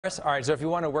All right, so if you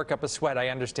want to work up a sweat, I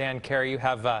understand, Kari, you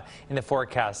have in the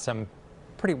forecast some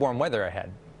pretty warm weather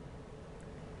ahead.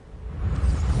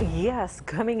 Yes,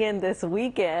 coming in this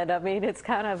weekend. I mean, it's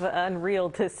kind of unreal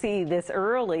to see this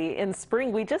early in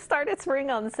spring. We just started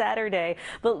spring on Saturday,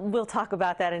 but we'll talk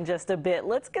about that in just a bit.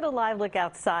 Let's get a live look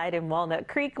outside in Walnut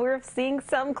Creek. We're seeing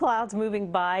some clouds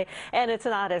moving by, and it's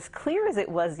not as clear as it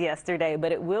was yesterday,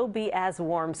 but it will be as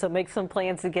warm. So make some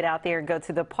plans to get out there and go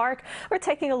to the park. We're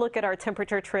taking a look at our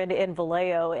temperature trend in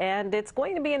Vallejo, and it's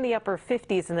going to be in the upper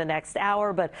 50s in the next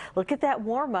hour, but look at that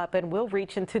warm up, and we'll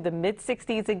reach into the mid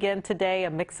 60s again today, a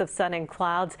mix of sun and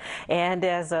clouds. And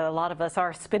as a lot of us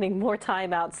are spending more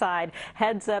time outside,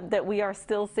 heads up that we are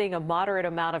still seeing a moderate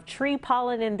amount of tree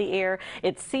pollen in the air.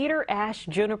 It's cedar, ash,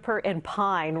 juniper, and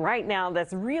pine right now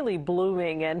that's really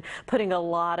blooming and putting a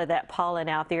lot of that pollen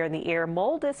out there in the air.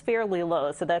 Mold is fairly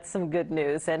low, so that's some good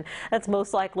news, and that's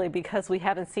most likely because we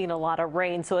haven't seen a lot of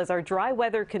rain. So as our dry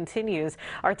weather continues,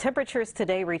 our temperatures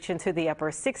today reach into the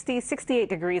upper 60s. 68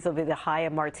 degrees will be the high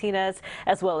in Martinez,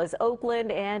 as well as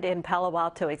Oakland, and in Palo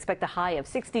Alto expect a high of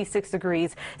 66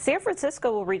 degrees. San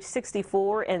Francisco will reach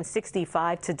 64 and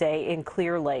 65 today in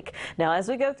Clear Lake. Now, as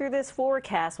we go through this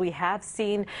forecast, we have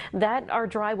seen that our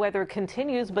dry weather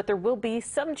continues, but there will be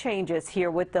some changes here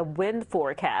with the wind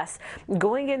forecast.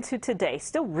 Going into today,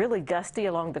 still really gusty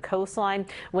along the coastline.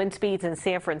 Wind speeds in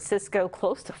San Francisco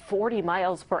close to 40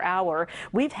 miles per hour.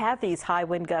 We've had these high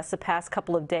wind gusts the past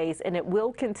couple of days, and it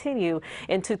will continue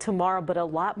into tomorrow, but a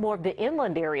lot more of the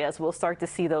inland areas will start to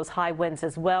see those high winds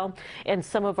as well. In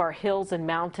some of our hills and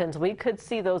mountains, we could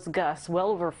see those gusts well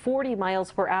over 40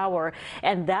 miles per hour,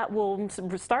 and that will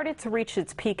start to reach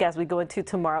its peak as we go into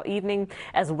tomorrow evening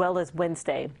as well as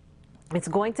Wednesday. It's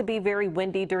going to be very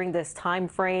windy during this time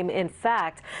frame. In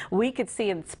fact, we could see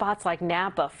in spots like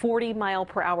Napa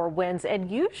 40-mile-per-hour winds,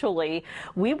 and usually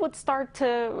we would start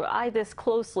to eye this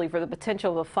closely for the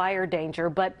potential of a fire danger,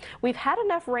 but we've had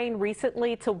enough rain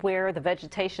recently to where the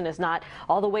vegetation is not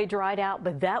all the way dried out,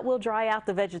 but that will dry out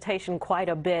the vegetation quite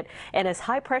a bit. And as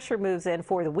high pressure moves in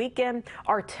for the weekend,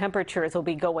 our temperatures will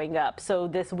be going up. So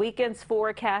this weekend's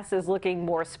forecast is looking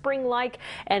more spring-like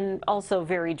and also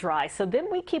very dry. So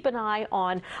then we keep an eye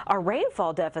on our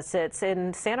rainfall deficits.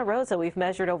 In Santa Rosa, we've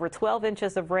measured over 12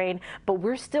 inches of rain, but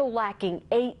we're still lacking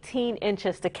 18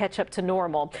 inches to catch up to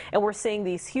normal. And we're seeing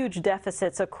these huge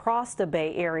deficits across the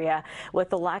Bay Area.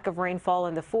 With the lack of rainfall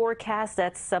in the forecast,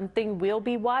 that's something we'll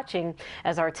be watching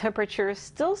as our temperatures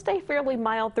still stay fairly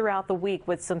mild throughout the week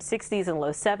with some 60s and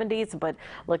low 70s. But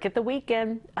look at the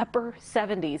weekend, upper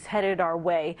 70s headed our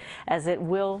way, as it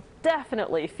will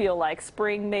definitely feel like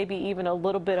spring, maybe even a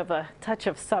little bit of a touch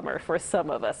of summer for some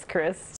of us, Chris.